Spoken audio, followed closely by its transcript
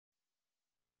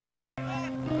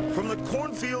From the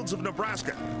cornfields of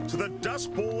Nebraska to the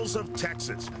Dust Bowls of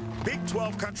Texas, Big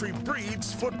 12 country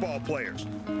breeds football players.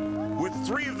 With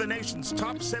 3 of the nation's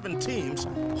top 7 teams,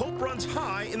 hope runs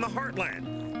high in the heartland.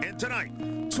 And tonight,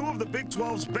 2 of the Big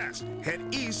 12's best head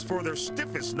east for their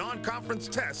stiffest non-conference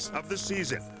tests of the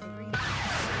season.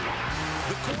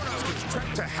 The Cornhuskers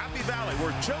trek to Happy Valley,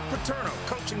 where Joe Paterno,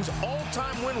 coaching's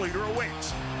all-time win leader,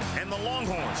 awaits. And the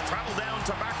Longhorns travel down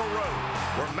Tobacco Road,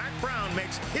 where Mac Brown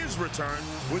makes his return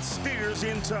with Steers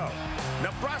in tow.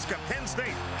 Nebraska, Penn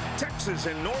State, Texas,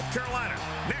 and North Carolina,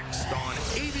 next on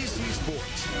ABC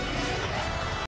Sports.